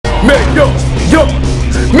MaYo, yo,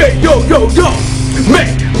 MaYo, yo, yo,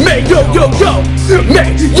 MaYo, yo, yo,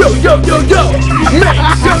 MaYo, yo, yo, yo,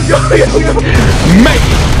 MaYo, yo, yo, yo,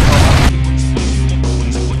 MaYo.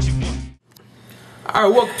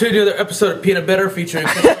 Alright, welcome to another episode of Peanut Butter featuring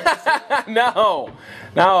No.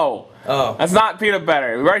 Oh. That's not peanut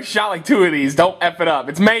butter. We already shot like 2 of these. Don't F it up.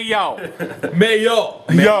 It's MaYo.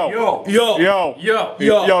 MaYo. Yo. Yo. Yo.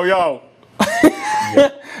 Yo. Yo.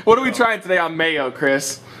 What are we trying today on MaYo,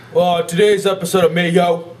 Chris? Well, today's episode of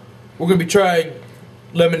MaYo, we're going to be trying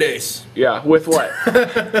Lemonaise. Yeah, with what?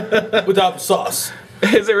 With applesauce.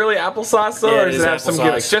 Is it really applesauce though, Yeah, or does it have some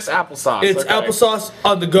gimmicks? Just applesauce. It's okay. applesauce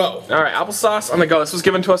on the go. All right, applesauce on the go. This was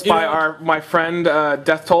given to us by my friend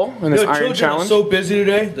Death Toll in this Iron children Challenge. are so busy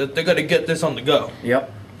today that they got to get this on the go.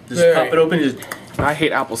 Yep. Just pop it open. Just. I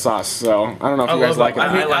hate applesauce, so I don't know if you guys like it.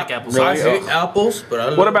 I like applesauce. Really? I hate apples, but I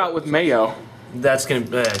love What about with MaYo? That's gonna.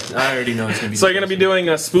 I already know it's gonna be. So you're gonna be doing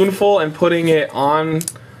a spoonful and putting it on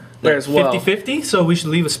there as well. 50-50. So we should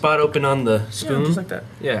leave a spot open on the spoon. Yeah, just like that.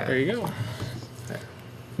 Yeah. There you go.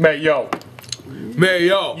 MaYo.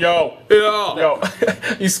 MaYo. Yo. Yo.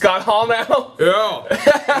 You Scott Hall now? Yo.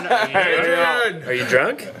 Are you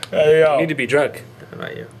drunk? Hey, yo. You need to be drunk. How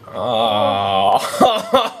about you? Oh.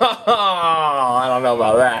 I don't know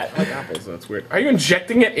about that. I like apples, so that's weird. Are you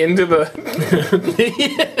injecting it into the...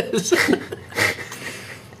 Yes.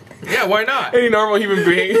 Yeah, why not? Any normal human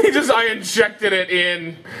being? I injected it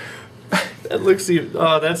in... That looks even.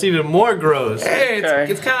 Oh, that's even more gross. Hey,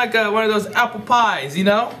 Okay. it's kind of like one of those apple pies, you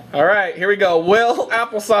know? All right, here we go. Will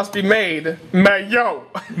applesauce be made? MaYo.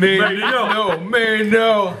 MaYo.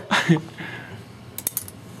 MaYo.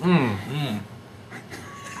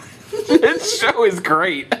 This show is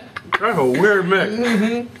great. Kind of a weird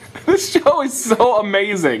mix. This show is so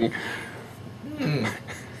amazing.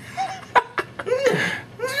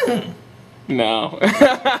 No.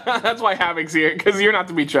 That's why Havik's here, because you're not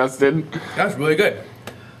to be trusted. That's really good.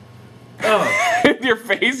 Oh. Your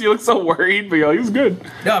face, you look so worried, but you're like, it's good.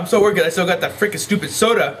 No, I'm so worried. I still got that freaking stupid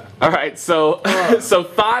soda. Alright, so so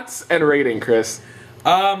thoughts and rating, Chris.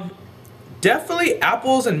 Definitely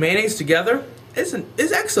apples and mayonnaise together is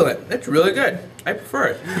excellent. It's really good. I prefer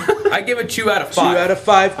it. I give it 2 out of 5. 2 out of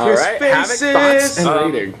 5 Chris Alright, Havik, thoughts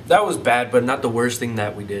and rating. That was bad, but not the worst thing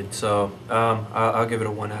that we did. So I'll give it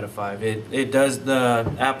a 1 out of 5. It does, the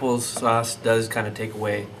applesauce does kind of take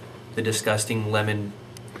away the disgusting lemon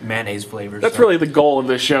mayonnaise flavor. That's really the goal of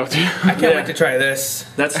this show, too. I can't wait to try this.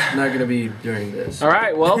 That's not gonna be during this.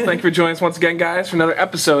 Alright, well, thank you for joining us once again, guys, for another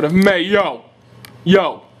episode of MaYo.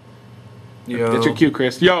 Yo. Yo. Get your cue,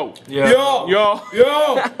 Chris. Yo. Yo. Yo. Yo.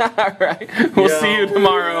 Yo. Alright, we'll see you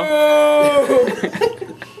tomorrow.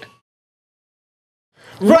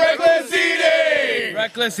 Reckless eating.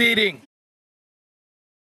 Reckless eating.